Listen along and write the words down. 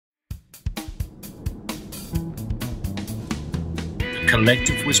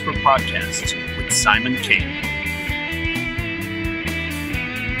Collective Whisper podcast with Simon K.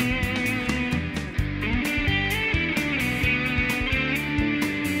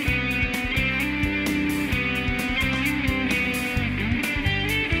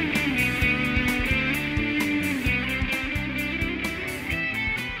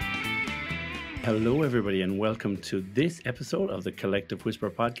 Hello, everybody, and welcome to this episode of the Collective Whisper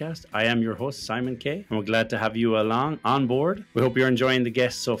podcast. I am your host, Simon K, and we're glad to have you along on board. We hope you're enjoying the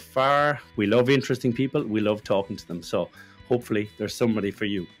guests so far. We love interesting people. We love talking to them. So hopefully there's somebody for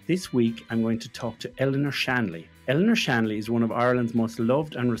you. This week, I'm going to talk to Eleanor Shanley. Eleanor Shanley is one of Ireland's most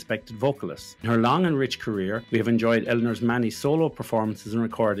loved and respected vocalists. In her long and rich career, we have enjoyed Eleanor's many solo performances and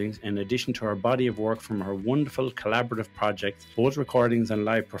recordings, in addition to her body of work from her wonderful collaborative projects, both recordings and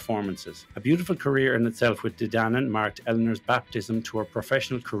live performances. A beautiful career in itself with Danann marked Eleanor's baptism to her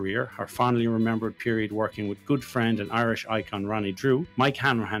professional career, her fondly remembered period working with good friend and Irish icon Ronnie Drew, Mike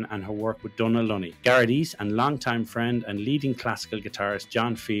Hanrahan, and her work with Donal Lunny. Garadice and longtime friend and leading classical guitarist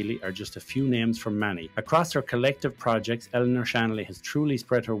John Feeley are just a few names from many. Across her collective projects, Eleanor Shanley has truly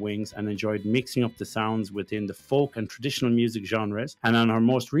spread her wings and enjoyed mixing up the sounds within the folk and traditional music genres. And on her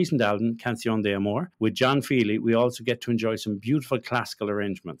most recent album, Canción de Amor, with John Feeley, we also get to enjoy some beautiful classical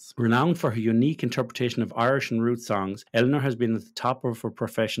arrangements. Renowned for her unique interpretation of Irish and root songs, Eleanor has been at the top of her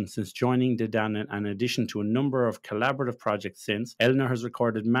profession since joining Danann, and in addition to a number of collaborative projects since, Eleanor has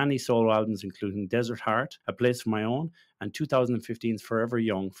recorded many solo albums including Desert Heart, A Place of My Own, and 2015's Forever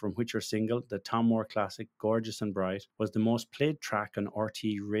Young, from which her single, the Tom Moore classic Gorgeous and Bright, was the most played track on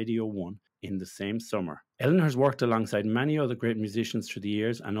RTE Radio 1 in the same summer. Eleanor has worked alongside many other great musicians through the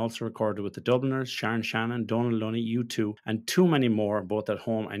years and also recorded with the Dubliners, Sharon Shannon, Donal Lunny, U2, and too many more, both at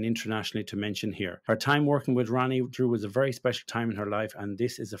home and internationally, to mention here. Her time working with Ronnie Drew was a very special time in her life, and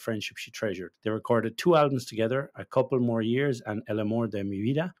this is a friendship she treasured. They recorded 2 albums together, A Couple More Years and El Amor de mi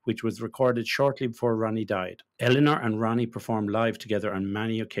Vida, which was recorded shortly before Ronnie died. Eleanor and Ronnie performed live together on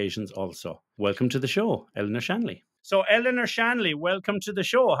many occasions also. Welcome to the show, Eleanor Shanley. So, Eleanor Shanley, welcome to the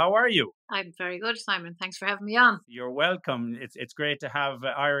show. How are you? I'm very good, Simon. Thanks for having me on. You're welcome. It's great to have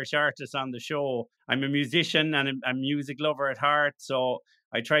Irish artists on the show. I'm a musician and a music lover at heart, so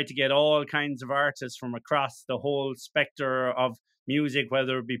I try to get all kinds of artists from across the whole spectrum of music,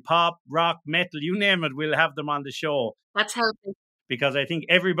 whether it be pop, rock, metal, you name it, we'll have them on the show. That's healthy. Because I think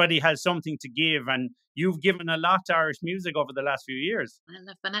everybody has something to give, and you've given a lot to Irish music over the last few years. Well,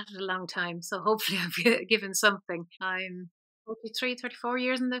 I've been at it a long time, so hopefully I've given something. I'm 34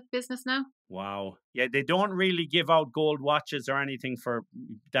 years in the business now. Wow. Yeah, they don't really give out gold watches or anything for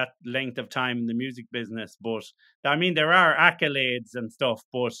that length of time in the music business. But, I mean, there are accolades and stuff,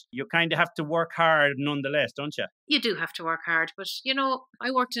 but you kind of have to work hard nonetheless, don't you? You do have to work hard. But, you know,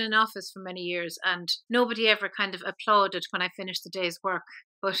 I worked in an office for many years and nobody ever kind of applauded when I finished the day's work.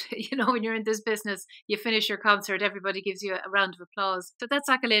 But, you know, when you're in this business, you finish your concert, everybody gives you a round of applause. So that's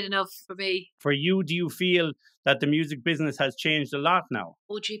accolade enough for me. For you, do you feel that the music business has changed a lot now?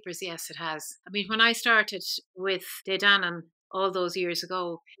 Oh, jeepers, yes, it has. I mean, when I started with Danann all those years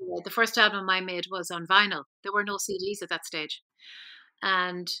ago, the first album I made was on vinyl. There were no CDs at that stage.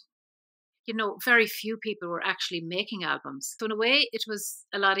 And you know, very few people were actually making albums. So in a way, it was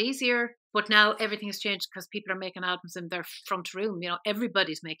a lot easier. But now everything has changed because people are making albums in their front room. You know,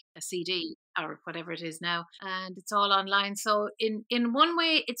 everybody's making a CD or whatever it is now, and it's all online. So in one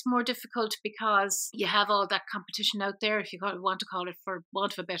way, it's more difficult because you have all that competition out there, if you want to call it, for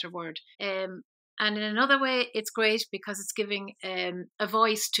want of a better word. And in another way, it's great because it's giving a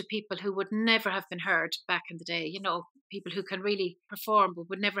voice to people who would never have been heard back in the day. You know, people who can really perform but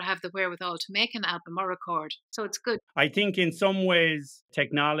would never have the wherewithal to make an album or record. So it's good. I think in some ways,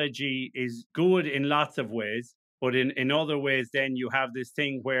 technology is good in lots of ways. But in other ways, then you have this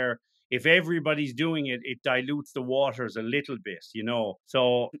thing where if everybody's doing it, it dilutes the waters a little bit, you know.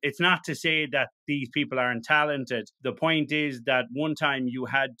 So it's not to say that these people aren't talented. The point is that one time you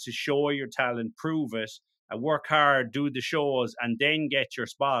had to show your talent, prove it, work hard, do the shows, and then get your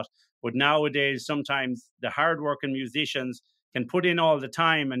spot. But nowadays, sometimes the hardworking musicians can put in all the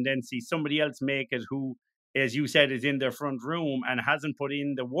time and then see somebody else make it who, as you said, is in their front room and hasn't put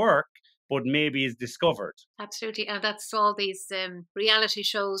in the work, but maybe is discovered. Absolutely. And that's all these reality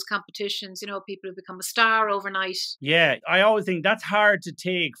shows, competitions, you know, people who become a star overnight. Yeah, I always think that's hard to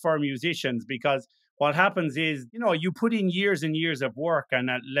take for musicians because what happens is, you know, you put in years and years of work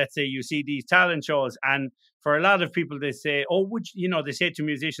and let's say you see these talent shows, and for a lot of people, they say, oh, they say to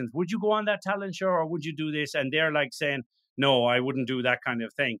musicians, would you go on that talent show or would you do this? And they're like saying, no, I wouldn't do that kind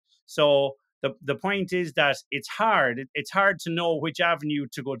of thing. So the point is that it's hard. It's hard to know which avenue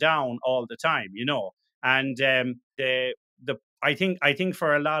to go down all the time, you know. And I think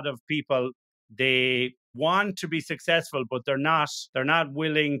for a lot of people, they want to be successful, but they're not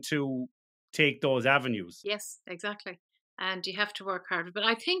willing to take those avenues. Yes, exactly. And you have to work harder. But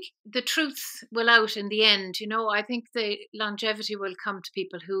I think the truth will out in the end. I think the longevity will come to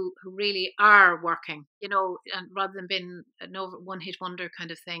people who really are working, and rather than being an over one hit wonder kind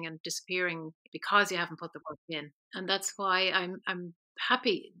of thing and disappearing because you haven't put the work in. And that's why I'm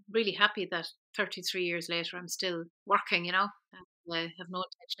happy, really happy that 33 years later I'm still working, And I have no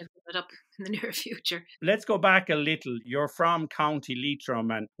intention of giving it up in the near future. Let's go back a little. You're from County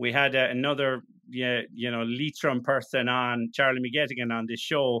Leitrim, and we had another, yeah, Leitrim person on, Charlie McGettigan, on this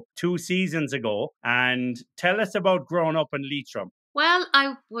show 2 seasons ago. And tell us about growing up in Leitrim. Well,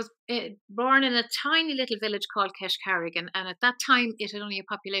 I was born in a tiny little village called Keshcarrigan, and at that time it had only a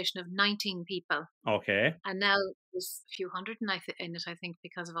population of 19 people. Okay. And now there's a few hundred in it, I think,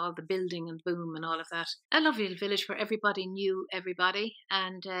 because of all the building and boom and all of that. A lovely little village where everybody knew everybody.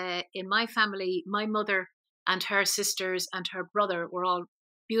 And in my family, my mother and her sisters and her brother were all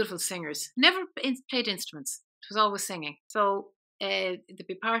beautiful singers. Never played instruments. It was always singing. So there'd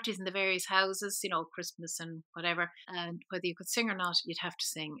be parties in the various houses, Christmas and whatever. And whether you could sing or not, you'd have to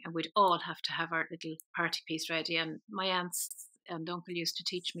sing. And we'd all have to have our little party piece ready. And my aunts and uncle used to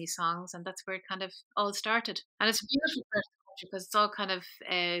teach me songs, and that's where it kind of all started. And it's a beautiful part of the country because it's all kind of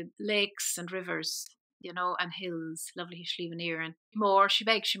lakes and rivers, and hills, lovely Schleveneer and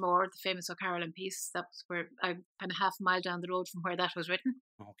Shemore, the famous O'Carolan piece. That's where I'm kind of half a mile down the road from where that was written.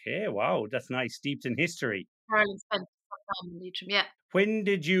 Okay, wow, that's nice, steeped in history. Carolan spent some time in Leitrim, yeah. When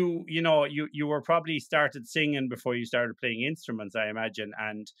did you were probably started singing before you started playing instruments, I imagine.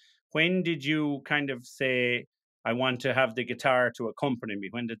 And when did you kind of say, I want to have the guitar to accompany me?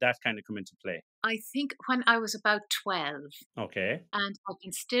 When did that kind of come into play? I think when I was about 12. Okay. And I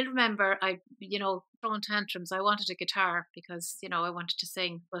can still remember throwing tantrums. I wanted a guitar because, I wanted to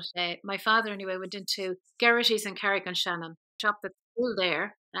sing. But my father, anyway, went into Garadice and Shannon, shop that's still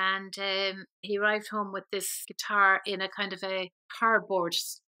there. And he arrived home with this guitar in a kind of a cardboard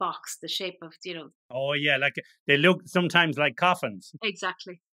box, the shape of, Oh, yeah, like they look sometimes like coffins.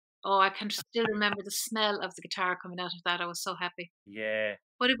 Exactly. Oh, I can still remember the smell of the guitar coming out of that. I was so happy. Yeah.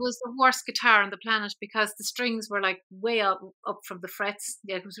 But it was the worst guitar on the planet because the strings were like way up from the frets.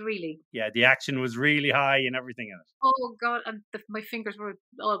 Yeah, it was really. Yeah, the action was really high and everything in it. Oh God! And my fingers were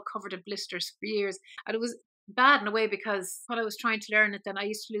all covered in blisters for years, and it was bad in a way because when I was trying to learn it, then I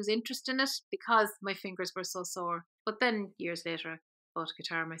used to lose interest in it because my fingers were so sore. But then years later, I bought a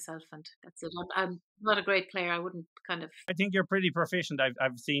guitar myself, and that's it. I'm not a great player. I wouldn't kind of. I think you're pretty proficient.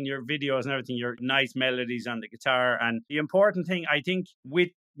 I've seen your videos and everything. Your nice melodies on the guitar, and the important thing I think with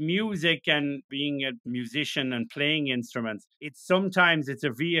music and being a musician and playing instruments, sometimes it's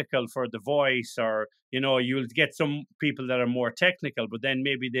a vehicle for the voice, or you'll get some people that are more technical, but then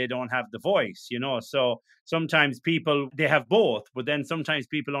maybe they don't have the voice, so sometimes people, they have both, but then sometimes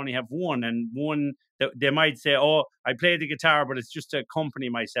people only have one, and one they might say, oh, I play the guitar, but it's just to accompany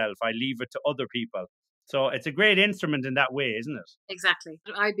myself, I leave it to other people. So it's a great instrument in that way, isn't it? Exactly.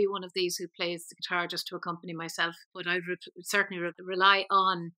 I'd be one of these who plays the guitar just to accompany myself, but I certainly rely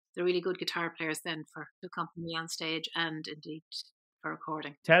on the really good guitar players then to accompany me on stage and indeed for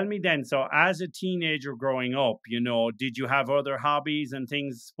recording. Tell me then, so as a teenager growing up, did you have other hobbies and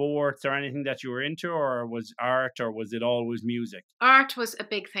things, sports or anything that you were into, or was art, or was it always music? Art was a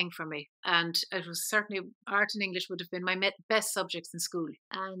big thing for me, and it was certainly art and English would have been my best subjects in school.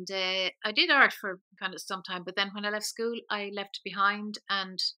 And I did art for kind of some time, but then when I left school, I left behind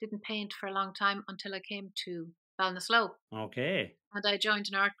and didn't paint for a long time until I came to Ballinasloe. Okay. And I joined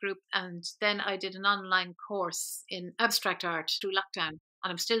an art group, and then I did an online course in abstract art through lockdown, and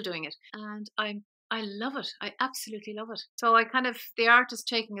I'm still doing it. And I love it. I absolutely love it. So the art is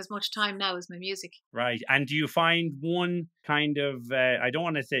taking as much time now as my music. Right. And do you find one kind of, I don't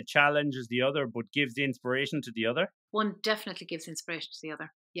want to say challenges the other, but gives inspiration to the other? One definitely gives inspiration to the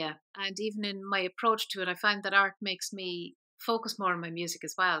other. Yeah. And even in my approach to it, I find that art makes me focus more on my music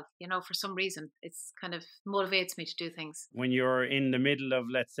as well. For some reason, it's kind of motivates me to do things. When you're in the middle of,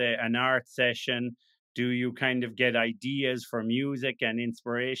 let's say, an art session, do you kind of get ideas for music and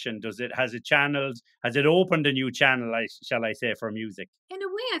inspiration? Has it opened a new channel, shall I say, for music? In a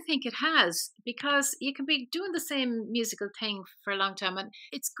way, I think it has, because you can be doing the same musical thing for a long time, and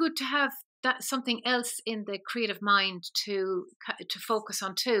it's good to have that something else in the creative mind to focus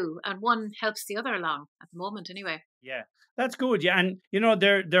on too, and one helps the other along at the moment anyway. Yeah, that's good. Yeah, and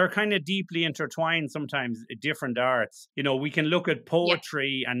they're kind of deeply intertwined sometimes. Different arts. We can look at Yeah.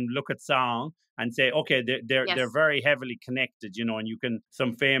 poetry and look at song and say, okay, they're Yes. very heavily connected. And you can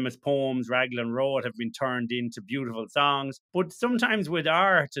some famous poems, Raglan Road, have been turned into beautiful songs. But sometimes with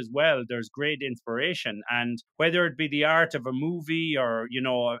art as well, there's great inspiration, and whether it be the art of a movie or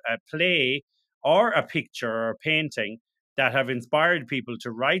a play or a picture or a painting that have inspired people to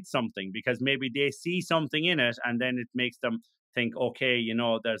write something because maybe they see something in it and then it makes them think, okay,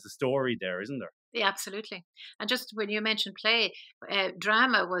 there's a story there, isn't there? Yeah, absolutely. And just when you mentioned play,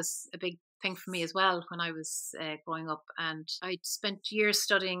 drama was a big thing for me as well when I was growing up. And I spent years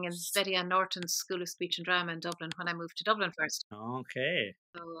studying in Betty Ann Norton's School of Speech and Drama in Dublin when I moved to Dublin first. Okay.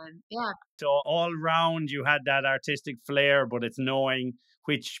 So, yeah, So all round you had that artistic flair, but it's knowing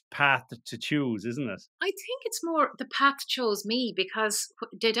which path to choose, isn't it? I think it's more the path chose me because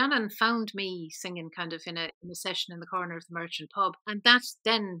Danann found me singing kind of in a session in the corner of the Merchant Pub, and that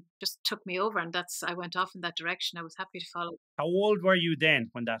then just took me over, and I went off in that direction. I was happy to follow. How old were you then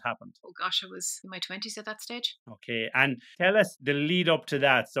when that happened? Oh gosh, I was in my 20s at that stage. Okay. And tell us the lead up to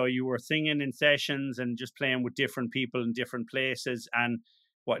that. So you were singing in sessions and just playing with different people in different places. And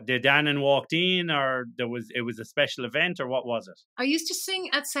what, did Danann walked in, or it was a special event, or what was it? I used to sing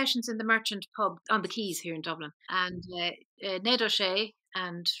at sessions in the Merchant Pub on the Quays here in Dublin, and Ned O'Shea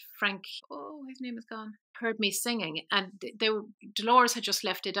and Frank, oh, his name is gone, heard me singing, and Dolores had just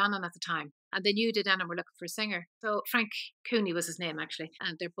left Danann at the time, and they knew Danann were looking for a singer. So Frank Cooney was his name actually,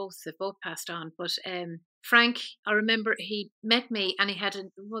 and they've both passed on. But Frank, I remember he met me, and he had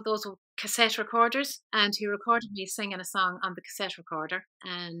one of those cassette recorders, and he recorded me singing a song on the cassette recorder,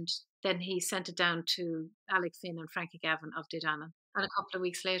 and then he sent it down to Alec Finn and Frankie Gavin of Danann. And a couple of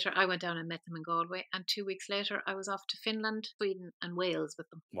weeks later, I went down and met them in Galway. And 2 weeks later, I was off to Finland, Sweden, and Wales with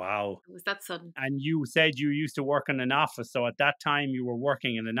them. Wow. It was that sudden. And you said you used to work in an office. So at that time, you were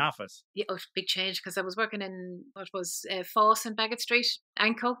working in an office. Yeah, oh, big change because I was working in what was Foss and Bagot Street,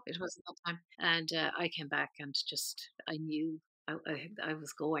 Anco. It was at that time. And I came back and I knew I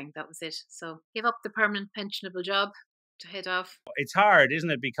was going. That was it. So gave up the permanent pensionable job to head off. It's hard,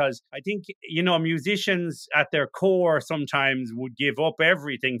 isn't it? Because I think, musicians at their core sometimes would give up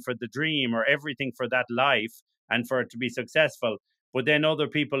everything for the dream or everything for that life and for it to be successful. But then other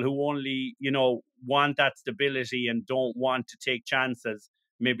people who only, want that stability and don't want to take chances,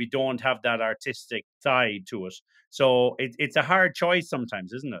 maybe don't have that artistic side to it. So it's a hard choice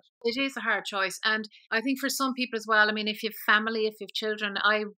sometimes, isn't it? It is a hard choice. And I think for some people as well, I mean, if you have family, if you have children,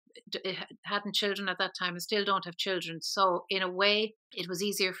 hadn't children at that time and still don't have children. So in a way, it was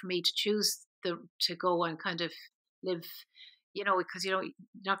easier for me to choose to go and kind of live, because you're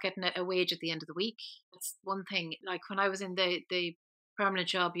not getting a wage at the end of the week. That's one thing. Like when I was in the permanent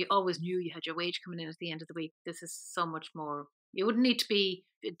job, you always knew you had your wage coming in at the end of the week. This is so much more. You wouldn't need to be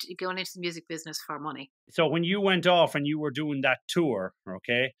going into the music business for money. So when you went off and you were doing that tour,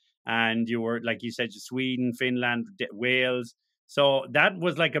 okay, and you were, like you said, Sweden, Finland, Wales, so that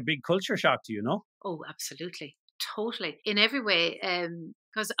was like a big culture shock to you, no? Oh, absolutely. Totally. In every way.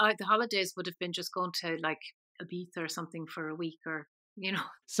 Because the holidays would have been just going to like Ibiza or something for a week or,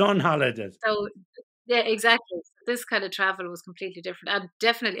 Sun holidays. So, yeah, exactly. This kind of travel was completely different. And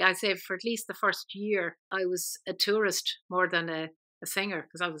definitely, I'd say for at least the first year, I was a tourist more than a singer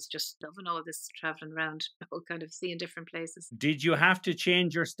because I was just loving all this traveling around, kind of seeing different places. Did you have to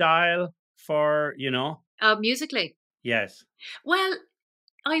change your style for, Musically? Yes. Well,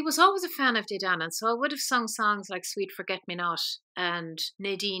 I was always a fan of Danann, so I would have sung songs like Sweet Forget Me Not and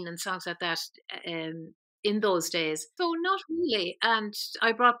Nadine and songs like that in those days. So not really. And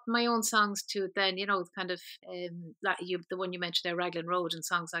I brought my own songs to it then, kind of the one you mentioned there, Raglan Road and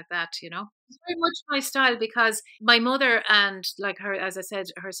songs like that, It's very much my style because my mother and like her, as I said,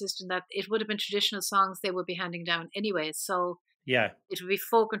 her sister, that it would have been traditional songs they would be handing down anyway. So Yeah. it would be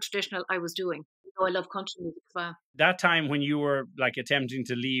folk and traditional I was doing. I love country music as well. That time when you were like attempting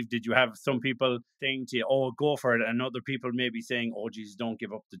to leave, did you have some people saying to you, oh, go for it, and other people maybe saying, oh, geez, don't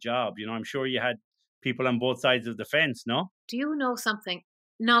give up the job? I'm sure you had people on both sides of the fence, no? Do you know something?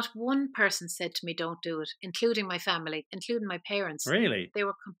 Not one person said to me, don't do it, including my family, including my parents. Really? They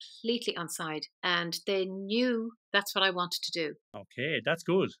were completely on side and they knew that's what I wanted to do. Okay, that's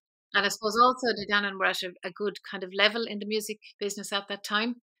good. And I suppose also the Danann were at a good kind of level in the music business at that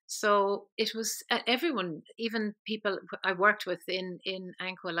time. So it was everyone, even people I worked with in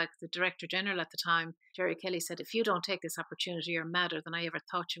Anqua, like the Director General at the time, Jerry Kelly, said, if you don't take this opportunity, you're madder than I ever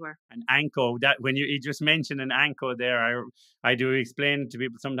thought you were. And Anco, that when you just mentioned an Anco there, I do explain it to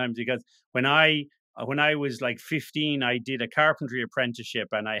people sometimes because when I was like 15, I did a carpentry apprenticeship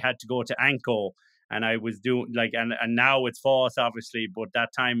and I had to go to Anco. and I was doing like, and now it's Foss obviously, but that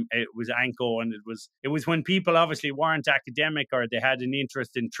time it was Anko, and it was when people obviously weren't academic or they had an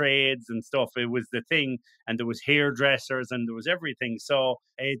interest in trades and stuff. It was the thing, and there was hairdressers and there was everything. So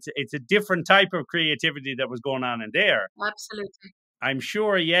it's a different type of creativity that was going on in there. Absolutely. I'm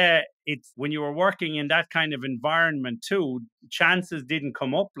sure, yeah, it's when you were working in that kind of environment too, chances didn't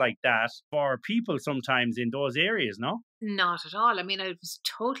come up like that for people sometimes in those areas, no? Not at all. I mean, I was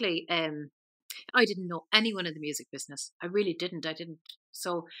totally, I didn't know anyone in the music business. I really didn't. I didn't.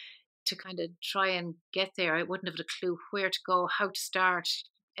 So to kind of try and get there, I wouldn't have a clue where to go, how to start,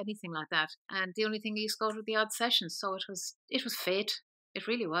 anything like that. And the only thing you used to go to the odd sessions. So it was fate. It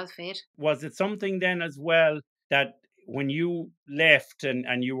really was fate. Was it something then as well that when you left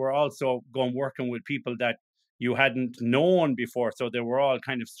and you were also going working with people that you hadn't known before, so they were all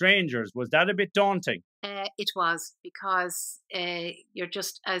kind of strangers, was that a bit daunting? It was because you're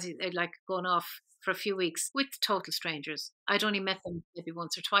just like going off for a few weeks with total strangers. I'd only met them maybe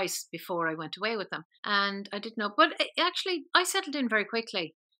once or twice before I went away with them, and I didn't know. But actually, I settled in very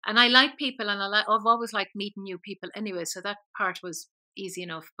quickly, and I like people, and I've always liked meeting new people anyway. So that part was easy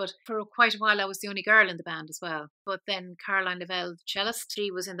enough. But for quite a while, I was the only girl in the band as well. But then Caroline Lavelle, the cellist,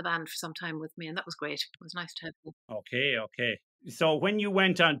 she was in the band for some time with me, and that was great. It was nice to have her. Okay, okay. So when you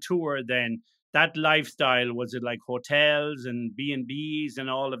went on tour then, that lifestyle, was it like hotels and B&Bs and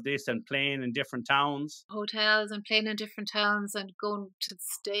all of this and playing in different towns? Hotels and playing in different towns and going to the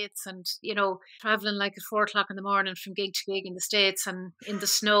States and, traveling like at 4 o'clock in the morning from gig to gig in the States and in the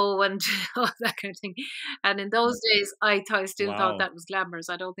snow and all that kind of thing. And in those days, I still thought Wow. that was glamorous.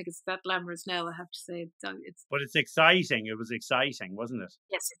 I don't think it's that glamorous now, I have to say. It's But it's exciting. It was exciting, wasn't it?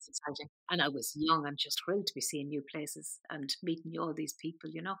 Yes, it's exciting. And I was young and just thrilled to be seeing new places and meeting all these people.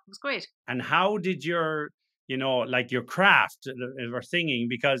 It was great. And how did your, like your craft for singing?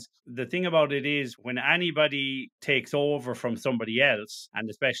 Because the thing about it is, when anybody takes over from somebody else, and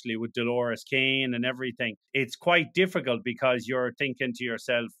especially with Dolores Kane and everything, it's quite difficult because you're thinking to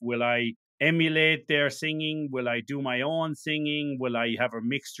yourself, will I emulate their singing? Will I do my own singing? Will I have a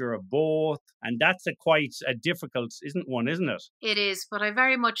mixture of both? And that's a quite a difficult, isn't it? It is, but I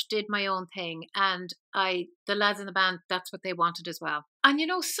very much did my own thing, and the lads in the band, that's what they wanted as well. And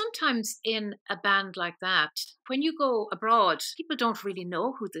sometimes in a band like that, when you go abroad, people don't really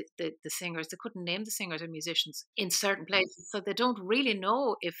know who the singers. They couldn't name the singers or musicians in certain places, so they don't really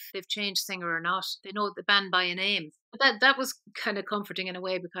know if they've changed singer or not. They know the band by a name. But that was kind of comforting in a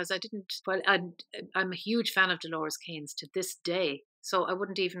way because I didn't. Well, I'm a huge fan of Dolores Kane's to this day, so I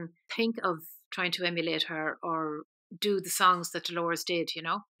wouldn't even think of trying to emulate her or do the songs that Dolores did.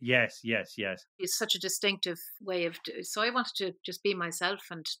 Yes, yes, yes. It's such a distinctive way so I wanted to just be myself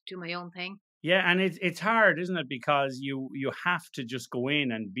and do my own thing. Yeah, and it's hard, isn't it? Because you have to just go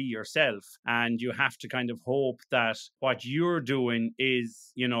in and be yourself, and you have to kind of hope that what you're doing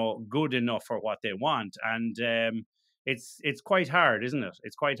is, good enough for what they want. And it's quite hard, isn't it?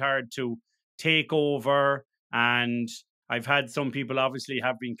 It's quite hard to take over. And I've had some people obviously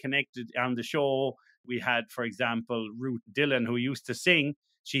have been connected on the show. We had, for example, Ruth Dillon, who used to sing.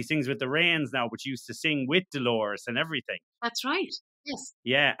 She sings with the Rains now, but she used to sing with Dolores and everything. That's right. Yes.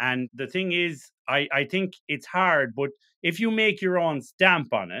 Yeah, and the thing is, I think it's hard, but if you make your own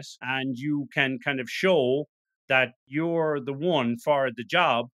stamp on it and you can kind of show that you're the one for the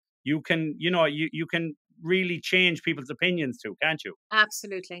job, you can, you can really change people's opinions too, can't you?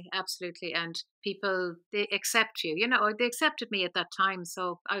 Absolutely, absolutely. And people, they accept you, they accepted me at that time.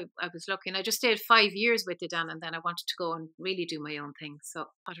 So I was lucky. And I just stayed 5 years with it, and then I wanted to go and really do my own thing. So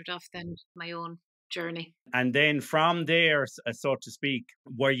I started off then my own journey. And then from there, so to speak,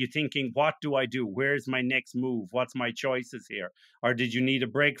 were you thinking, what do I do? Where's my next move? What's my choices here? Or did you need a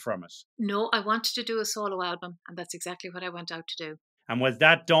break from it? No, I wanted to do a solo album, and that's exactly what I went out to do. And was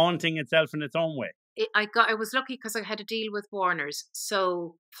that daunting itself in its own way? I was lucky because I had a deal with Warner's,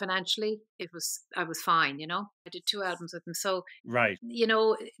 so financially I was fine. I did 2 albums with them, so Right.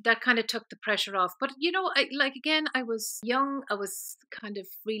 that kind of took the pressure off. But again, I was young, I was kind of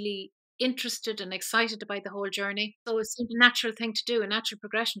really interested and excited about the whole journey, so it seemed a natural thing to do, a natural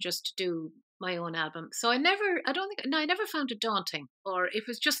progression just to do my own album. So I never found it daunting, or it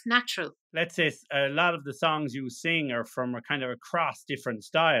was just natural. Let's say a lot of the songs you sing are from a kind of across different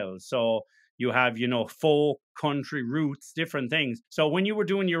styles. So you have, folk, country, roots, different things. So when you were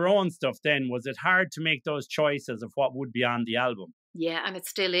doing your own stuff then, was it hard to make those choices of what would be on the album? Yeah, and it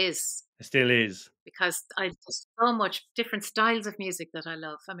still is. It still is. Because there's so much different styles of music that I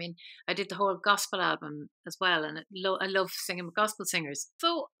love. I mean, I did the whole gospel album as well, and I love singing with gospel singers.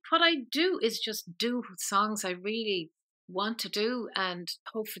 So what I do is just do songs I really want to do and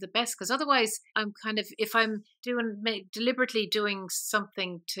hope for the best. Because otherwise, I'm kind of, if I'm deliberately doing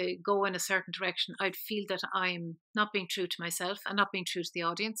something to go in a certain direction, I'd feel that I'm not being true to myself and not being true to the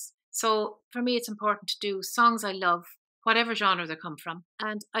audience. So for me, it's important to do songs I love, whatever genre they come from.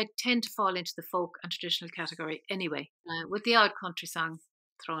 And I tend to fall into the folk and traditional category anyway, with the odd country song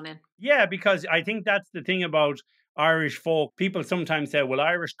thrown in. Yeah, because I think that's the thing about Irish folk. People sometimes say, well,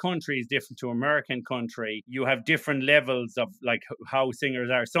 Irish country is different to American country. You have different levels of like how singers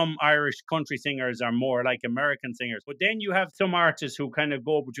are. Some Irish country singers are more like American singers. But then you have some artists who kind of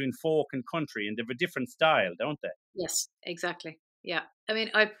go between folk and country and they have a different style, don't they? Yes, exactly. Yeah. I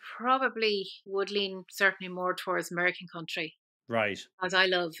mean, I probably would lean certainly more towards American country. Right. As I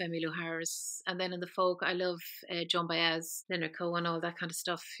love Emmylou Harris. And then in the folk, I love Joan Baez, Leonard Cohen, all that kind of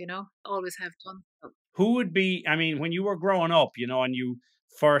stuff, you know, always have done. So Who would be, I mean, when you were growing up, you know, and you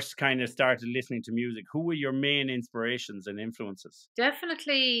first kind of started listening to music, who were your main inspirations and influences?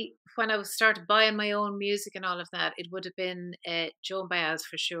 definitely when I was started buying my own music and all of that, it would have been Joan Baez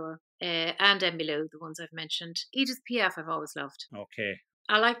for sure. And Emmylou, the ones I've mentioned. Edith Piaf, I've always loved. Okay.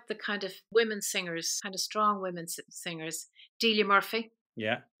 I like the kind of women singers, kind of strong women singers. Delia Murphy,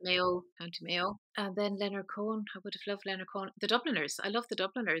 Yeah. Mayo, County Mayo. And then Leonard Cohen. I would have loved Leonard Cohen. The Dubliners. I love the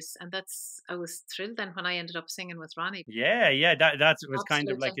Dubliners. And I was thrilled then when I ended up singing with Ronnie. Yeah. That was kind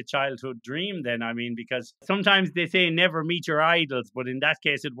of like Absolutely. a childhood dream then. I mean, because sometimes they say never meet your idols, but in that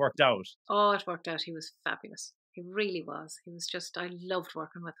case, it worked out. Oh, it worked out. He was fabulous. He really was. He was just, I loved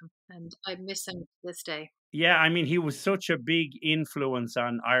working with him. And I miss him to this day. Yeah, I mean, he was such a big influence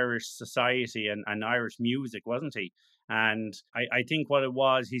on Irish society and Irish music, wasn't he? And I think what it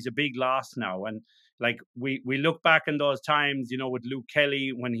was, he's a big loss now. And like we look back in those times, you know, with Luke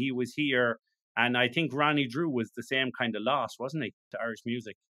Kelly when he was here, and I think Ronnie Drew was the same kind of loss, wasn't he, to Irish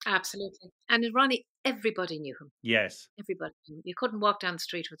music? Absolutely. And in Ronnie, everybody knew him. Yes. Everybody. You couldn't walk down the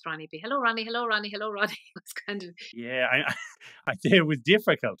street with Ronnie. Be hello, Ronnie. Hello, Ronnie. Hello, Ronnie. It was kind of Yeah, I say it was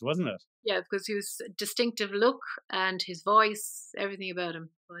difficult, wasn't it? yeah, because he was a distinctive look and his voice, everything about him.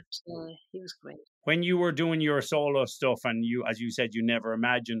 But he was great. When you were doing your solo stuff and you, as you said, you never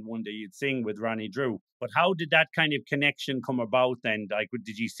imagined one day you'd sing with Ronnie Drew, but how did that kind of connection come about then? Like,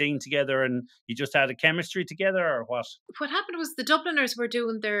 did you sing together and you just had a chemistry together or what? What happened was the Dubliners were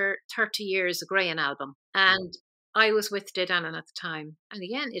doing their 30 Years of Graham album, and I was with Danann at the time. And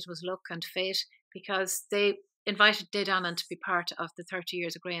again, it was luck and fate because they invited Danann to be part of the 30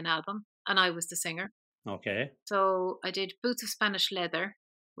 Years of Graham album, and I was the singer. Okay. So I did Boots of Spanish Leather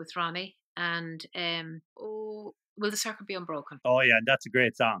with Ronnie and oh, Will the Circle Be Unbroken? Oh yeah, that's a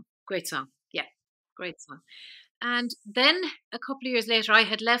great song. Great song. Yeah, great song. And then a couple of years later, I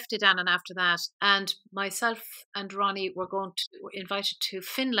had left Danann after that, and myself and Ronnie were invited to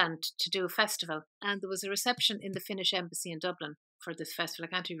Finland to do a festival. And there was a reception in the Finnish embassy in Dublin for this festival.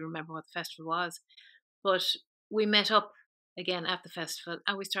 I can't even remember what the festival was, but we met up again at the festival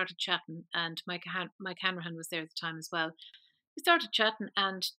and we started chatting. And Mike Hanrahan was there at the time as well. We started chatting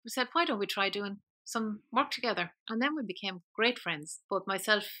and we said, why don't we try doing some work together? And then we became great friends, both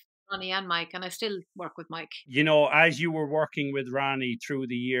myself, Ronnie and Mike, and I still work with Mike. You know, as you were working with Ronnie through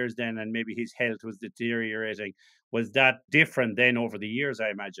the years then, and maybe his health was deteriorating, was that different then over the years,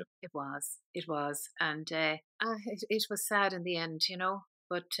 I imagine? It was. And it was sad in the end, you know.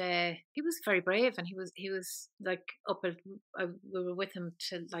 But he was very brave, and he was like we were with him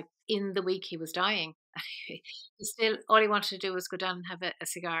till like in the week he was dying. He still all he wanted to do was go down and have a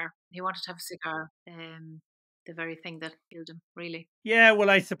cigar. He wanted to have a cigar. The very thing that killed him, really. Yeah, well,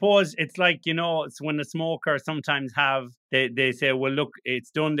 I suppose it's like, you know, it's when a smoker sometimes they say, well, look, it's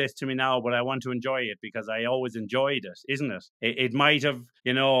done this to me now, but I want to enjoy it because I always enjoyed it, isn't it? It might have,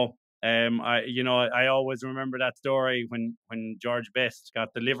 you know, I always remember that story when George Best got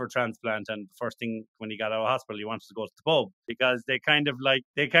the liver transplant, and the first thing when he got out of hospital, he wanted to go to the pub because they kind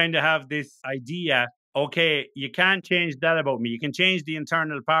of have this idea, okay, you can't change that about me. You can change the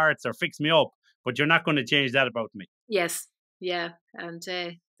internal parts or fix me up, but you're not going to change that about me. Yes, yeah, and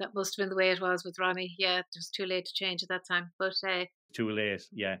that must have been the way it was with Ronnie. Yeah, it was too late to change at that time, but Too late,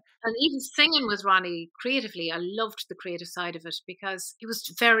 yeah. and even singing with Ronnie creatively, I loved the creative side of it because he was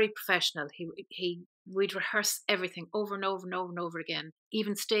very professional. We'd rehearse everything over and over and over and over again,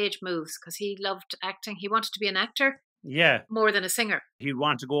 even stage moves, because he loved acting. He wanted to be an actor, yeah, more than a singer. He'd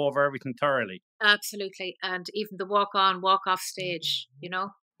want to go over everything thoroughly. Absolutely, and even the walk on, walk off stage, you know.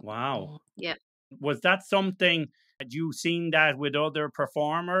 Wow. Yeah. Was that something, had you seen that with other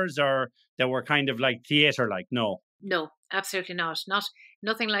performers or that were kind of like theatre like? No. No, absolutely not. Not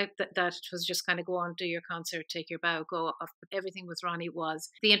nothing like that. That was just kind of go on, do your concert, take your bow, go off. But everything with Ronnie was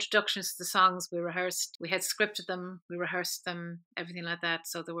the introductions to the songs. We rehearsed. We had scripted them. We rehearsed them. Everything like that.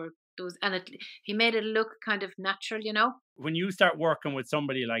 So there were those, and he made it look kind of natural, you know. When you start working with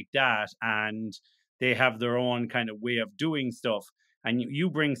somebody like that and they have their own kind of way of doing stuff, and you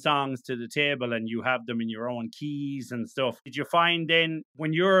bring songs to the table and you have them in your own keys and stuff, did you find then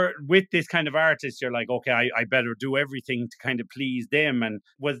when you're with this kind of artist, you're like, okay, I better do everything to kind of please them? And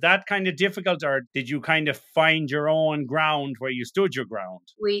was that kind of difficult, or did you kind of find your own ground where you stood your ground?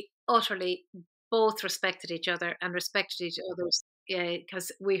 We utterly both respected each other and respected each other's, yeah,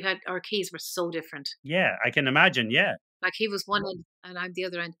 because we had our keys were so different. Yeah, I can imagine. Yeah. Like he was one end and I'm the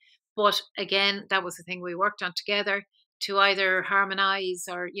other end. But again, that was the thing we worked on together to either harmonize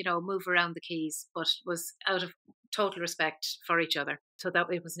or, you know, move around the keys, but was out of total respect for each other. So that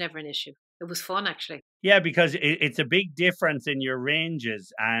it was never an issue. It was fun actually. Yeah, because it's a big difference in your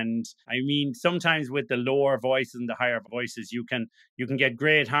ranges, and I mean sometimes with the lower voices and the higher voices, you can get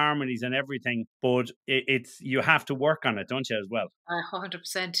great harmonies and everything, but it's you have to work on it, don't you, as well?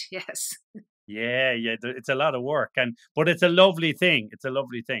 100%, yes. Yeah, yeah, it's a lot of work, and but it's a lovely thing. It's a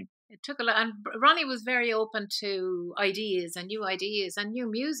lovely thing. It took a lot, and Ronnie was very open to ideas and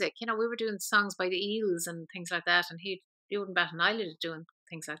new music. You know, we were doing songs by the Eels and things like that, and he wouldn't bat an eyelid at doing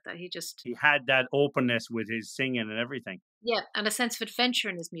things like that. He just, He had that openness with his singing and everything. yeah, and a sense of adventure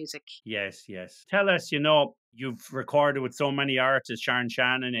in his music. Yes, yes. Tell us, you've recorded with so many artists, Sharon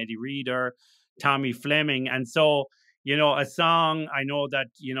Shannon, Eddie Reader, Tommy Fleming. And so, a song I know that,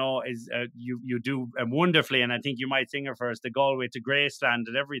 is you do wonderfully. And I think you might sing it for us, The Galway to Graceland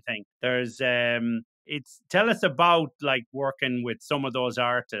and everything. Tell us about like working with some of those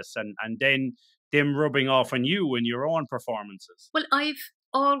artists and then them rubbing off on you in your own performances. Well, I've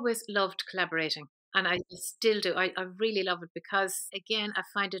always loved collaborating, and I still do. I really love it because, again, I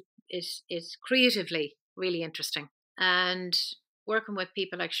find it creatively really interesting. And working with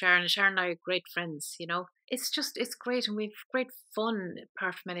people like Sharon, and Sharon and I are great friends, you know. It's great, and we've great fun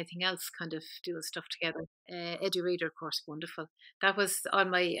apart from anything else, kind of doing stuff together. Eddie Reader, of course, wonderful. That was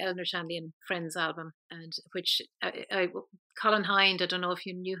on my Eleanor Shanley and Friends album, and which Colin Hind, I don't know if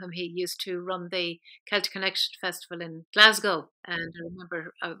you knew him, he used to run the Celtic Connection Festival in Glasgow. And I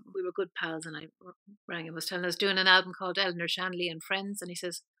remember we were good pals, and I rang him, was telling us doing an album called Eleanor Shanley and Friends, and he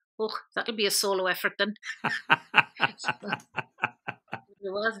says, "Oh, that'll be a solo effort then."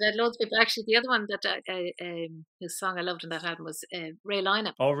 There was. We had loads of people. Actually, the other one that whose song I loved in that album was Ray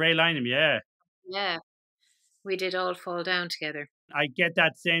Lynham. Oh, Ray Lynham, yeah. Yeah, we did all fall down together. I get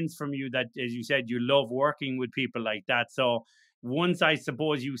that sense from you that, as you said, you love working with people like that. So once I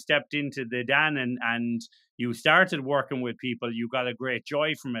suppose you stepped into the Danann and you started working with people, you got a great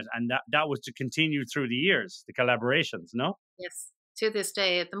joy from it. And that was to continue through the years, the collaborations, no? Yes, to this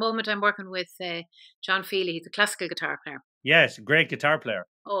day. At the moment, I'm working with John Feeley, the classical guitar player. Yes, great guitar player.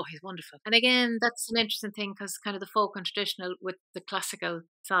 Oh, he's wonderful. And again, that's an interesting thing because kind of the folk and traditional with the classical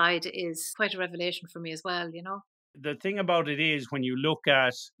side is quite a revelation for me as well, you know. The thing about it is when you look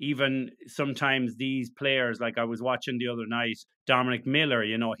at even sometimes these players, like I was watching the other night, Dominic Miller,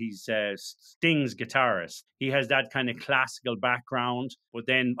 he's Sting's guitarist. He has that kind of classical background, but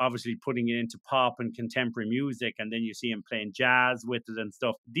then obviously putting it into pop and contemporary music, and then you see him playing jazz with it and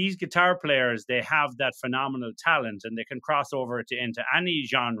stuff. These guitar players, they have that phenomenal talent and they can cross over into any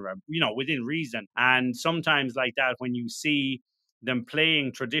genre, within reason. And sometimes like that, when you see them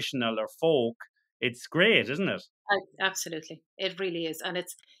playing traditional or folk, it's great, isn't it? Absolutely. It really is. And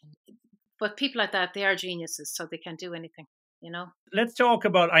but people like that, they are geniuses, so they can do anything, you know? Let's talk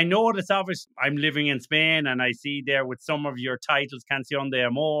about, I notice obviously I'm living in Spain and I see there with some of your titles, Canción de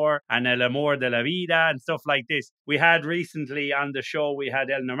Amor and El Amor de la Vida and stuff like this. We had recently on the show, we had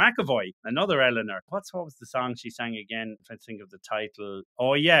Eleanor McAvoy, another Eleanor. What was the song she sang again? If I think of the title.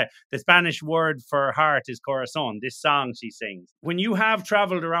 Oh yeah, the Spanish word for heart is corazón. This song she sings. When you have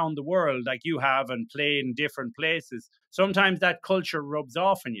traveled around the world like you have and played in different places, sometimes that culture rubs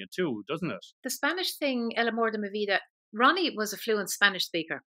off on you too, doesn't it? The Spanish thing, El Amor de mi Vida, Ronnie was a fluent Spanish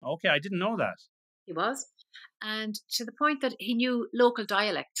speaker. Okay, I didn't know that. He was. And to the point that he knew local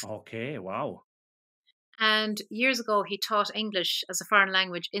dialects. Okay, wow. And years ago, he taught English as a foreign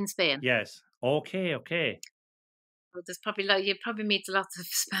language in Spain. Yes. Okay. So there's probably you probably meet lots of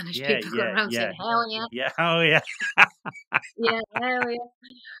Spanish people going around saying, hell yeah. Yeah, oh yeah. Yeah, hell yeah.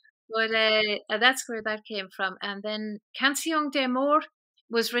 But that's where that came from. And then Canción de Amor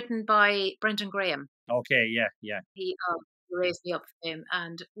was written by Brendan Graham. Okay, yeah. He raised me up for him,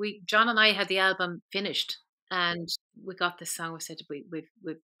 and John and I had the album finished, and we got this song. We said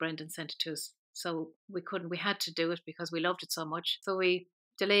Brendan sent it to us. So we had to do it because we loved it so much. So we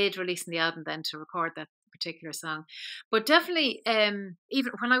delayed releasing the album then to record that particular song. But definitely,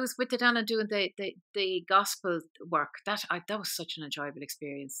 even when I was with the Danann doing the gospel work, that was such an enjoyable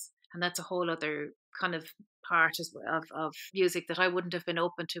experience. And that's a whole other kind of part of music that I wouldn't have been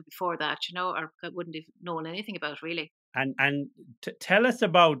open to before that, or I wouldn't have known anything about really. And tell us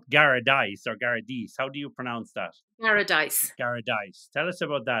about Garadice or Garadice. How do you pronounce that? Garadice. Garadice. Tell us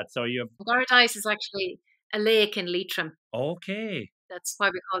about that. So you have Garadice is actually a lake in Leitrim. okay. That's why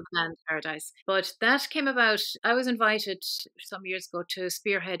we call the band Paradise. But that came about, I was invited some years ago to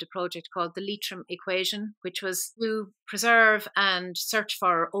spearhead a project called the Leitrim Equation, which was to preserve and search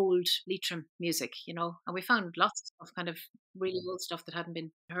for old Leitrim music, and we found lots of stuff, kind of really old stuff that hadn't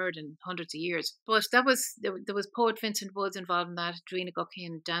been heard in hundreds of years. But there was poet Vincent Woods involved in that, Drina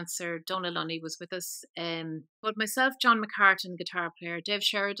Guckian, dancer, Donal Lunny was with us. But myself, John McCartan, guitar player, Dave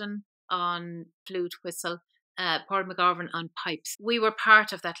Sheridan on flute, whistle, Paul McGovern on pipes. We were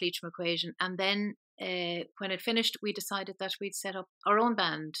part of that Leitrim Equation, and then when it finished, we decided that we'd set up our own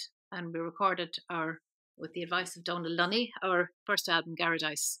band, and we recorded with the advice of Donal Lunny, our first album,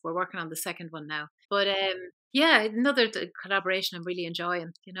 Garadice. We're working on the second one now. But another collaboration I'm really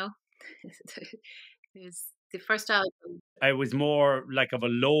enjoying, is the first album. It was more like of a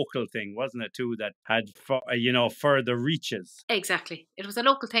local thing, wasn't it, too, that had, further reaches? Exactly. It was a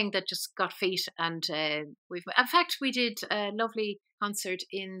local thing that just got feet. And in fact, we did a lovely concert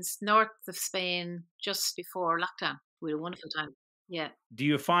in north of Spain just before lockdown. We had a wonderful time. Yeah. Do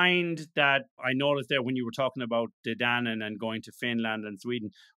you find that, I noticed there when you were talking about the Danann and going to Finland and Sweden,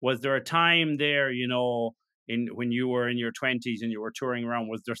 was there a time there, when you were in your 20s and you were touring around,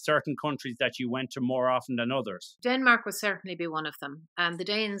 was there certain countries that you went to more often than others? Denmark would certainly be one of them. And the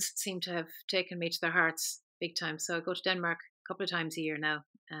Danes seem to have taken me to their hearts big time. So I go to Denmark a couple of times a year now.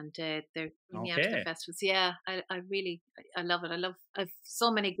 And they're bringing me out to their festivals. Yeah, I love it. I've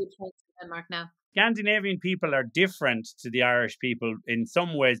so many good friends in Denmark now. Scandinavian people are different to the Irish people in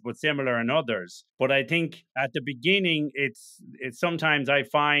some ways, but similar in others. But I think at the beginning, it's sometimes I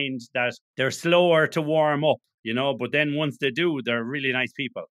find that they're slower to warm up, but then once they do, they're really nice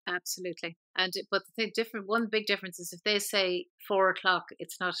people. Absolutely. But one big difference is if they say 4:00,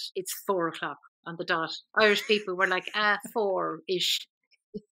 it's 4:00 on the dot. Irish people were like, 4-ish.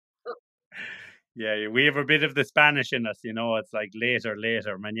 Yeah, we have a bit of the Spanish in us, it's like later,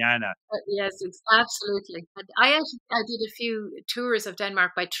 mañana. Yes, absolutely. And I did a few tours of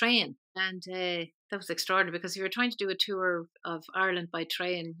Denmark by train, and that was extraordinary because if you were trying to do a tour of Ireland by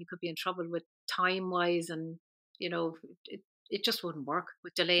train, you could be in trouble with time-wise, and it just wouldn't work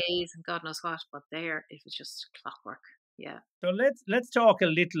with delays and God knows what. But there, it was just clockwork. Yeah. So let's talk a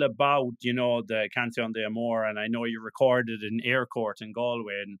little about the Canción de Amor, and I know you recorded in Aircourt in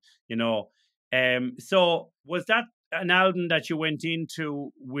Galway, and so was that an album that you went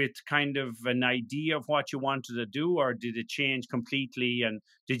into with kind of an idea of what you wanted to do, or did it change completely? And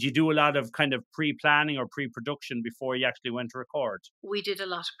did you do a lot of kind of pre-planning or pre-production before you actually went to record? We did a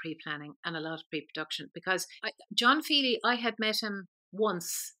lot of pre-planning and a lot of pre-production because John Feeley, I had met him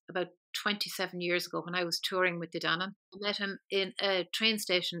once about 27 years ago when I was touring with Danann. I met him in a train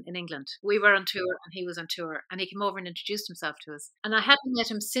station in England. We were on tour and he was on tour, and he came over and introduced himself to us. And I hadn't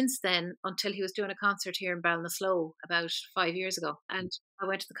met him since then until he was doing a concert here in Ballinasloe about 5 years ago. And I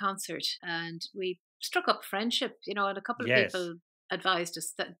went to the concert and we struck up friendship, and a couple of people advised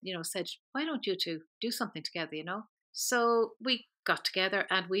us that, said, why don't you two do something together, So we got together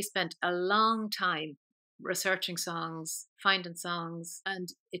and we spent a long time researching songs, finding songs, and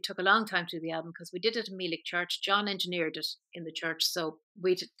it took a long time to do the album because we did it in Meelick Church. John engineered it in the church, so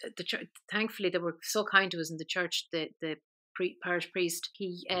we did the church. Thankfully, they were so kind to us in the church. The parish priest,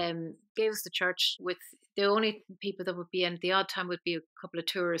 he gave us the church with the only people that would be in. The odd time would be a couple of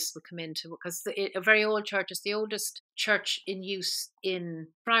tourists would come into, because a very old church is the oldest church in use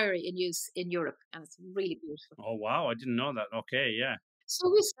priory in use in Europe, and it's really beautiful. Oh wow, I didn't know that. Okay, yeah. So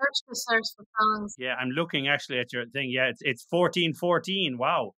we searched for songs. Yeah, I'm looking actually at your thing. Yeah, it's 1414.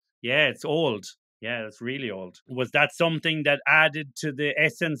 Wow. Yeah, it's old. Yeah, it's really old. Was that something that added to the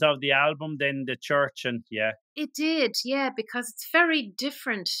essence of the album, then the church? And yeah. It did, yeah, because it's very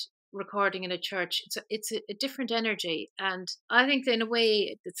different recording in a church. It's a different energy, and I think in a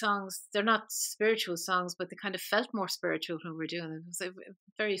way the songs, they're not spiritual songs, but they kind of felt more spiritual when we were doing it. It was a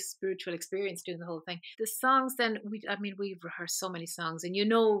very spiritual experience doing the whole thing. The songs then, we rehearsed so many songs, and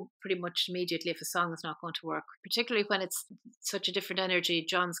pretty much immediately if a song is not going to work, particularly when it's such a different energy.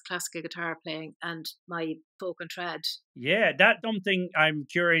 John's classical guitar playing and my folk and trad. Yeah, that's something I'm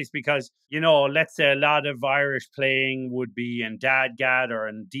curious because, let's say a lot of Irish playing would be in dadgad or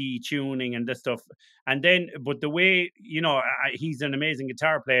in D tuning and this stuff. And then, but the way, he's an amazing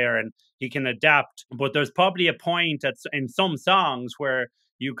guitar player and he can adapt. But there's probably a point in some songs where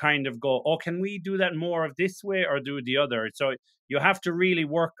you kind of go, oh, can we do that more of this way or do the other? So you have to really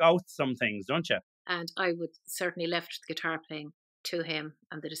work out some things, don't you? And I would certainly left the guitar playing to him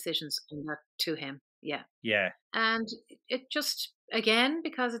and the decisions on that to him. Yeah. Yeah. And it just, again,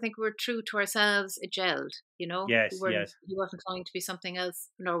 because I think we're true to ourselves, it gelled, Yes, yes. He wasn't trying to be something else,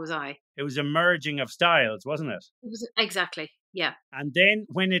 nor was I. It was a merging of styles, wasn't it? It was exactly, yeah. And then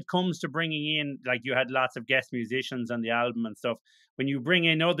when it comes to bringing in, like you had lots of guest musicians on the album and stuff, when you bring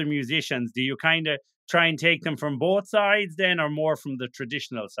in other musicians, do you kind of try and take them from both sides then or more from the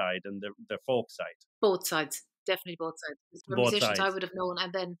traditional side and the folk side? Both sides. Definitely both sides. There were Both musicians I sides. would have known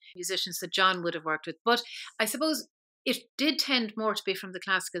and then musicians that John would have worked with. But I suppose it did tend more to be from the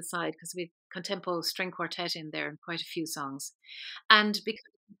classical side because we had contempo string quartet in there and quite a few songs. And because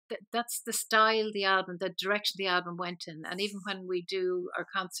that's the style the album, the direction the album went in. And even when we do our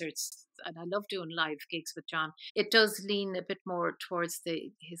concerts, and I love doing live gigs with John, it does lean a bit more towards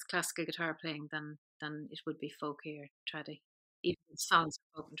his classical guitar playing than it would be folky or traddy. Even the songs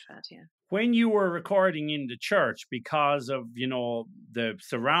are folk and trad, yeah. When you were recording in the church, because of, the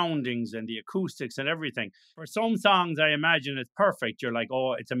surroundings and the acoustics and everything, for some songs, I imagine it's perfect. You're like,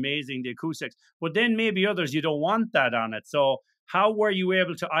 oh, it's amazing, the acoustics. But then maybe others, you don't want that on it. So how were you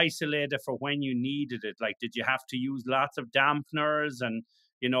able to isolate it for when you needed it? Like, did you have to use lots of dampeners and,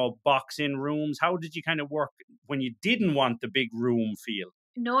 box in rooms? How did you kind of work when you didn't want the big room feel?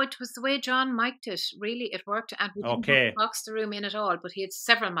 No, it was the way John mic'd it. Really, it worked. And we didn't Okay. box the room in at all, but he had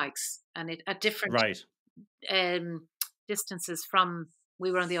several mics and it at different Right. distances from,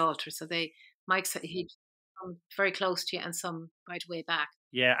 we were on the altar. So mics, he'd come very close to you and some right way back.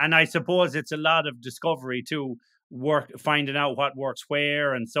 Yeah, and I suppose it's a lot of discovery too, finding out what works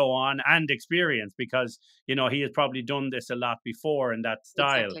where and so on, and experience because he has probably done this a lot before in that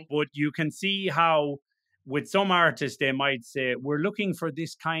style. Exactly. But you can see how with some artists they might say we're looking for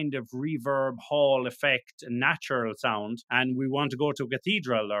this kind of reverb hall effect and natural sound and we want to go to a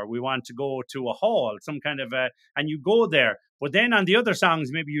cathedral or we want to go to a hall, some kind of and you go there. But then on the other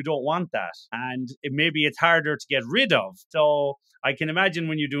songs, maybe you don't want that. And maybe it's harder to get rid of. So I can imagine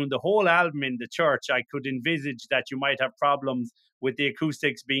when you're doing the whole album in the church, I could envisage that you might have problems with the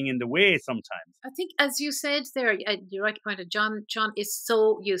acoustics being in the way sometimes. I think, as you said there, you're right to point out, John is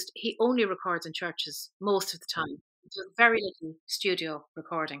so used, he only records in churches most of the time. He does very little studio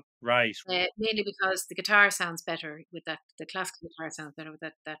recording. Right. Mainly because the guitar sounds better with that, the classical guitar sounds better with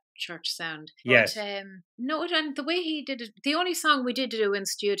that church sound. Yes. But no, and the way he did it, the only song we did do in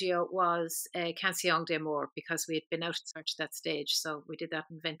studio was Canción de Amor because we had been out of church at that stage. So we did that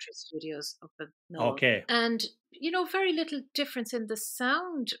in Ventry Studios up in Knoll. Okay. And, very little difference in the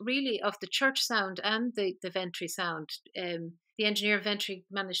sound, really, of the church sound and the Ventry sound. The engineer of Ventry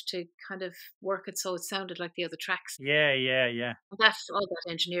managed to kind of work it so it sounded like the other tracks. Yeah. All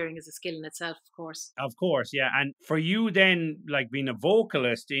that engineering is a skill in itself, of course. Of course, yeah. And for you then, like being a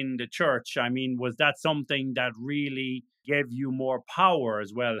vocalist in the church, I mean, was that something that really gave you more power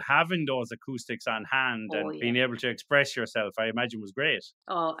as well, having those acoustics on hand and being able to express yourself, I imagine was great.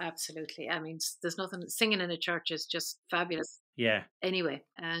 Oh, absolutely. I mean, there's nothing, singing in a church is just fabulous. Yeah. Anyway,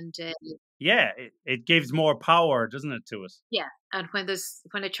 and yeah, it gives more power, doesn't it, to us? Yeah, and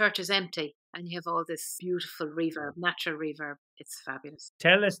when a church is empty and you have all this beautiful reverb, natural reverb, it's fabulous.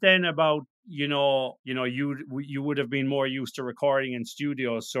 Tell us then about, you would have been more used to recording in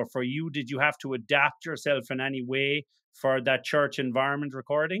studios. So for you, did you have to adapt yourself in any way for that church environment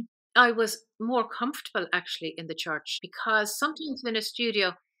recording? I was more comfortable actually in the church because sometimes in a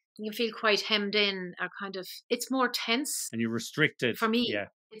studio you feel quite hemmed in or kind of, it's more tense. And you're restricted. For me, yeah.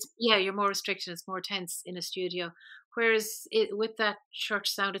 You're more restricted. It's more tense in a studio. Whereas with that church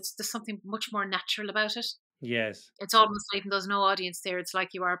sound, there's something much more natural about it. Yes. It's almost like there's no audience there. It's like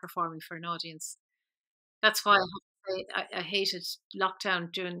you are performing for an audience. That's why I have to say I hated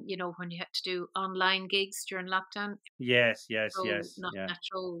lockdown during, when you had to do online gigs during lockdown. Yes. Not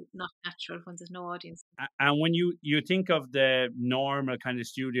natural when there's no audience. And when you think of the normal kind of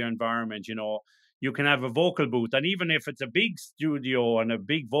studio environment, you can have a vocal booth. And even if it's a big studio and a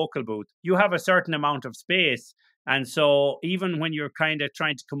big vocal booth, you have a certain amount of space. And so even when you're kind of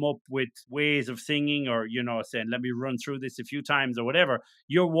trying to come up with ways of singing, or, you know, saying, let me run through this a few times or whatever,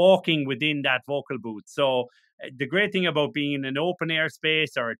 you're walking within that vocal booth. So the great thing about being in an open air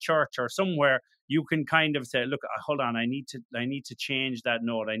space or a church or somewhere, you can kind of say, look, hold on, I need to change that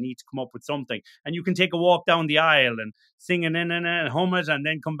note. I need to come up with something. And you can take a walk down the aisle and sing and hum it and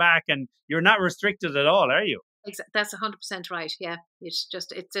then come back, and you're not restricted at all, are you? That's 100% right. Yeah, it's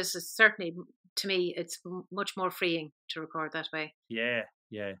certainly, to me, it's much more freeing to record that way. Yeah,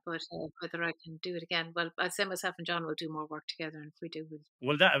 yeah. But whether I can do it again, well, I'd say myself and John will do more work together, and if we do,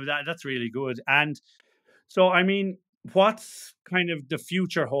 well, that's really good. And so, I mean, what's kind of the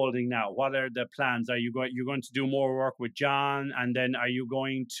future holding now? What are the plans? Are you're going to do more work with John, and then are you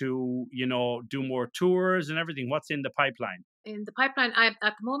going to, you know, do more tours and everything? What's in the pipeline? In the pipeline, at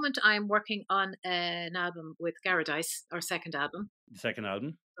the moment I'm working on an album with Garadice, our second album. The second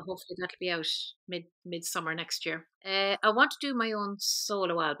album. So hopefully that'll be out midsummer next year. I want to do my own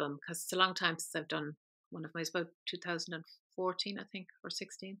solo album because it's a long time since I've done one of mine. It's about 2014, I think, or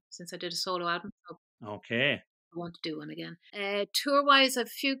 16, since I did a solo album. So okay. I want to do one again. Tour-wise, I have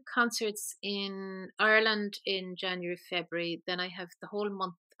a few concerts in Ireland in January, February. Then I have the whole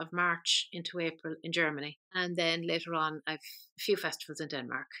month of March into April in Germany. And then later on, I've a few festivals in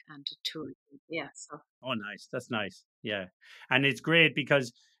Denmark and a tour. Yeah. So. Oh, nice. That's nice. Yeah. And it's great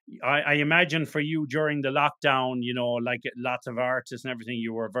because I imagine for you during the lockdown, you know, like lots of artists and everything,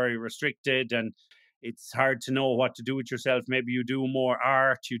 you were very restricted and it's hard to know what to do with yourself. Maybe you do more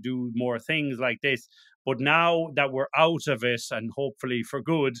art, you do more things like this. But now that we're out of it, and hopefully for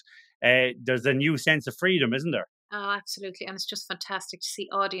good, there's a new sense of freedom, isn't there? Oh, absolutely. And it's just fantastic to see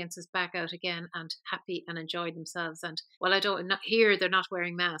audiences back out again and happy and enjoy themselves. And well, here they're not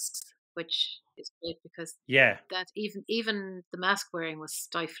wearing masks, which is great because that even the mask wearing was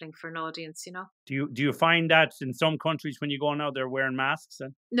stifling for an audience, you know. Do you find that in some countries when you go now they're wearing masks?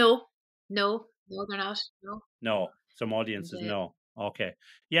 No, they're not. No, some audiences no. Okay.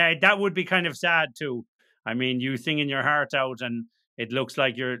 Yeah, that would be kind of sad too. I mean, you singing your heart out and it looks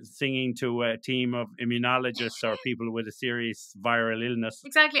like you're singing to a team of immunologists or people with a serious viral illness.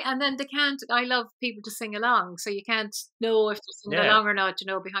 Exactly. And then I love people to sing along. So you can't know if they're singing along or not, you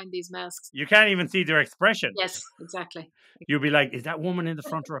know, behind these masks. You can't even see their expression. Yes, exactly. You'll be like, is that woman in the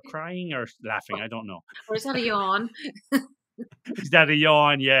front row crying or laughing? I don't know. Or is that a yawn? Is that a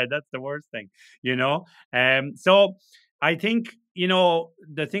yawn? Yeah, that's the worst thing, you know? So I think, you know,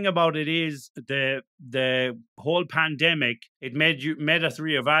 the thing about it is the whole pandemic, it made us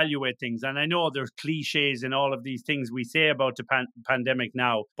reevaluate things. And I know there's cliches in all of these things we say about the pandemic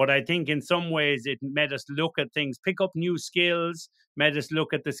now, but I think in some ways it made us look at things, pick up new skills, made us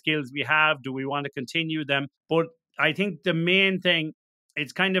look at the skills we have. Do we want to continue them? But I think the main thing,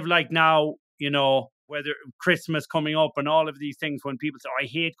 it's kind of like now, you know, whether Christmas coming up and all of these things, when people say, oh, I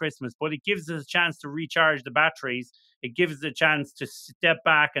hate Christmas, but it gives us a chance to recharge the batteries. It gives us a chance to step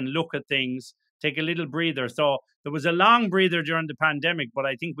back and look at things, take a little breather. So there was a long breather during the pandemic, but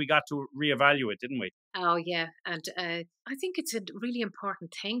I think we got to reevaluate, didn't we? Oh, yeah. And I think it's a really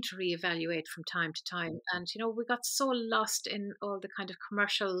important thing to reevaluate from time to time. And, you know, we got so lost in all the kind of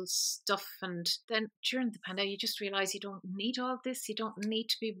commercial stuff. And then during the pandemic, you just realize you don't need all this. You don't need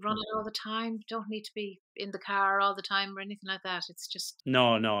to be running all the time. You don't need to be in the car all the time or anything like that. It's just...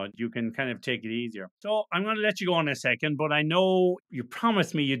 No, you can kind of take it easier. So I'm going to let you go in a second, but I know you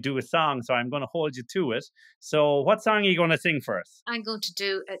promised me you'd do a song, so I'm going to hold you to it. So what song are you going to sing for us? I'm going to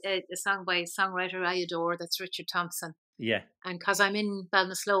do a song by a songwriter I adore, that's Richard Thompson. Yeah. And because I'm in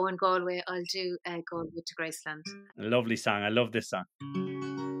Ballinasloe in Galway, I'll do Galway to Graceland. A lovely song. I love this song.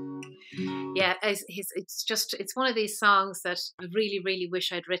 Yeah, it's one of these songs that I really, really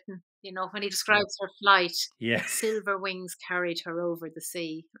wish I'd written. You know, when he describes her flight, silver wings carried her over the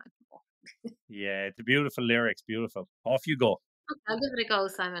sea. Yeah, it's beautiful lyrics, beautiful. Off you go. I'll give it a go,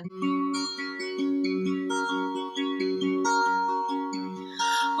 Simon.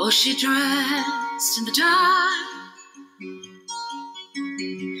 Oh, she dressed in the dark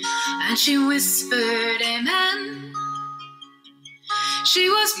and she whispered amen. She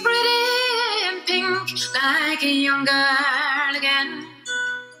was pretty and pink like a young girl again.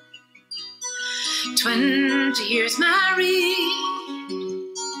 20 years married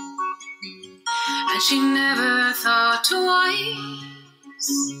and she never thought twice.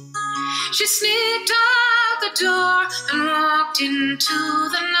 She sneaked out the door and walked into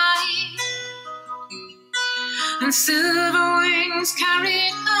the night, and silver wings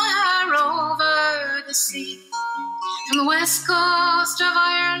carried her over the sea, from the west coast of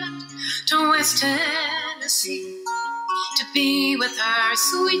Ireland to West Tennessee, to be with her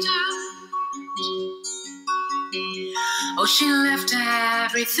sweetheart Oh, she left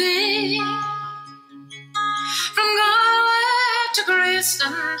everything, from Galway to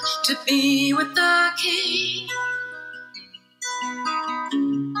Graceland to be with the king.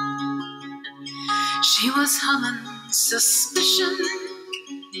 She was humming Suspicion.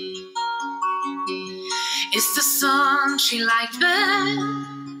 It's the song she liked best.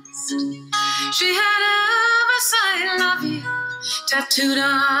 She had Elvis, I love you tattooed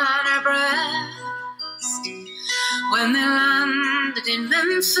on her breast. When they landed in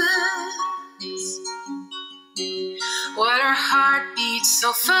Memphis, while her heart beat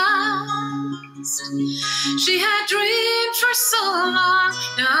so fast, she had dreamed for so long,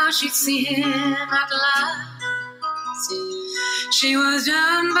 now she'd see him at last. She was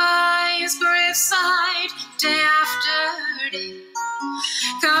down by his graveside day after day.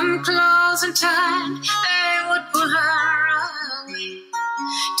 Come close and tight, they would pull her away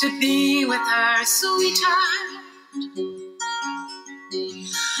to be with her sweetheart.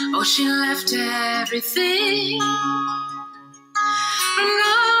 Oh, she left everything, from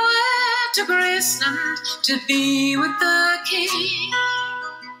Galway to Graceland to be with the king.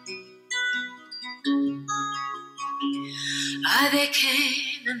 They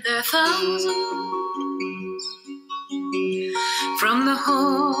came in their thousands, from the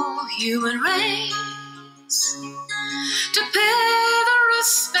whole human race, to pay the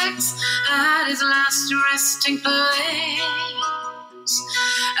respects at his last resting place.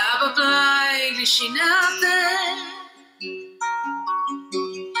 But blindly she knelt there,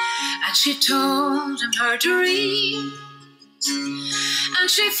 and she told him her dream. And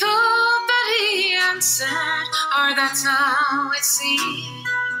she thought that he answered, or that's how it seemed.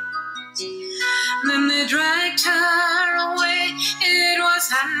 Then they dragged her away, it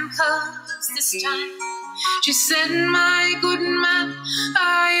was handcuffs this time. She said, my good man,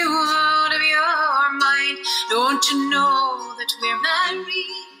 are you out of your mind? Don't you know that we're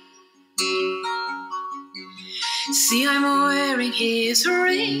married? See, I'm wearing his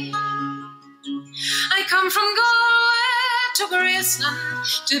ring. I come from Galway to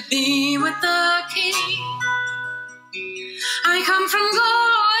Graceland to be with the king. I come from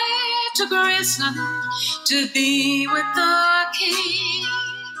Galway to Graceland to be with the king.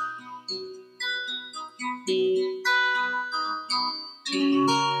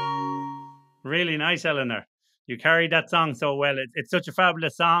 Really nice, Eleanor. You carried that song so well. It's such a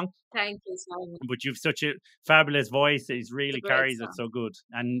fabulous song. Thank you, Simon. But you've such a fabulous voice. It really carries it so good.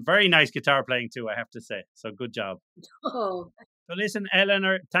 And very nice guitar playing too, I have to say. So good job. Oh. So listen,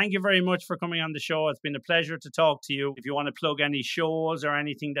 Eleanor, thank you very much for coming on the show. It's been a pleasure to talk to you. If you want to plug any shows or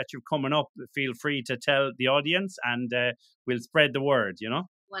anything that you've coming up, feel free to tell the audience and we'll spread the word, you know.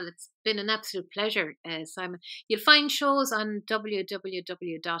 Well, it's been an absolute pleasure, Simon. You'll find shows on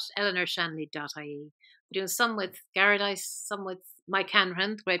www.eleanorshanley.ie. We're doing some with Garadice, some with Mike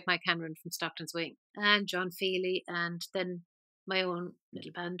Hanrahan, the great Mike Hanrahan from Stockton's Wing, and John Feeley, and then my own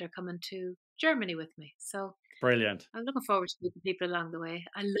little band are coming to Germany with me. So brilliant. I'm looking forward to meeting people along the way.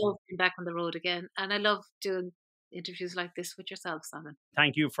 I love being back on the road again, and I love doing interviews like this with yourself, Simon.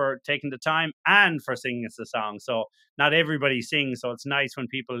 Thank you for taking the time and for singing us a song. So not everybody sings, so it's nice when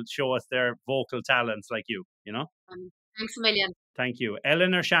people show us their vocal talents like you, you know? Thanks a million. Thank you.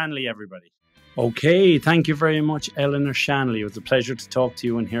 Eleanor Shanley, everybody. Okay, thank you very much, Eleanor Shanley. It was a pleasure to talk to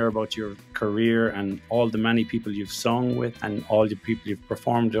you and hear about your career and all the many people you've sung with and all the people you've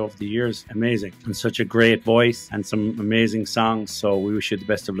performed over the years. Amazing. And such a great voice and some amazing songs. So we wish you the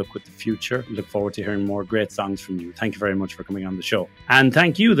best of luck with the future. Look forward to hearing more great songs from you. Thank you very much for coming on the show. And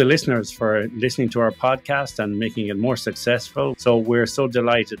thank you, the listeners, for listening to our podcast and making it more successful. So we're so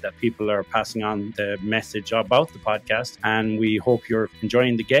delighted that people are passing on the message about the podcast, and we hope you're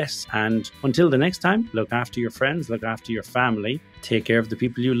enjoying the guests. And until the next time, look after your friends, look after your family, take care of the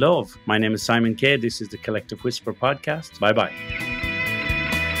people you love. My name is Simon Kay. This is the Collective Whisper podcast. Bye-bye.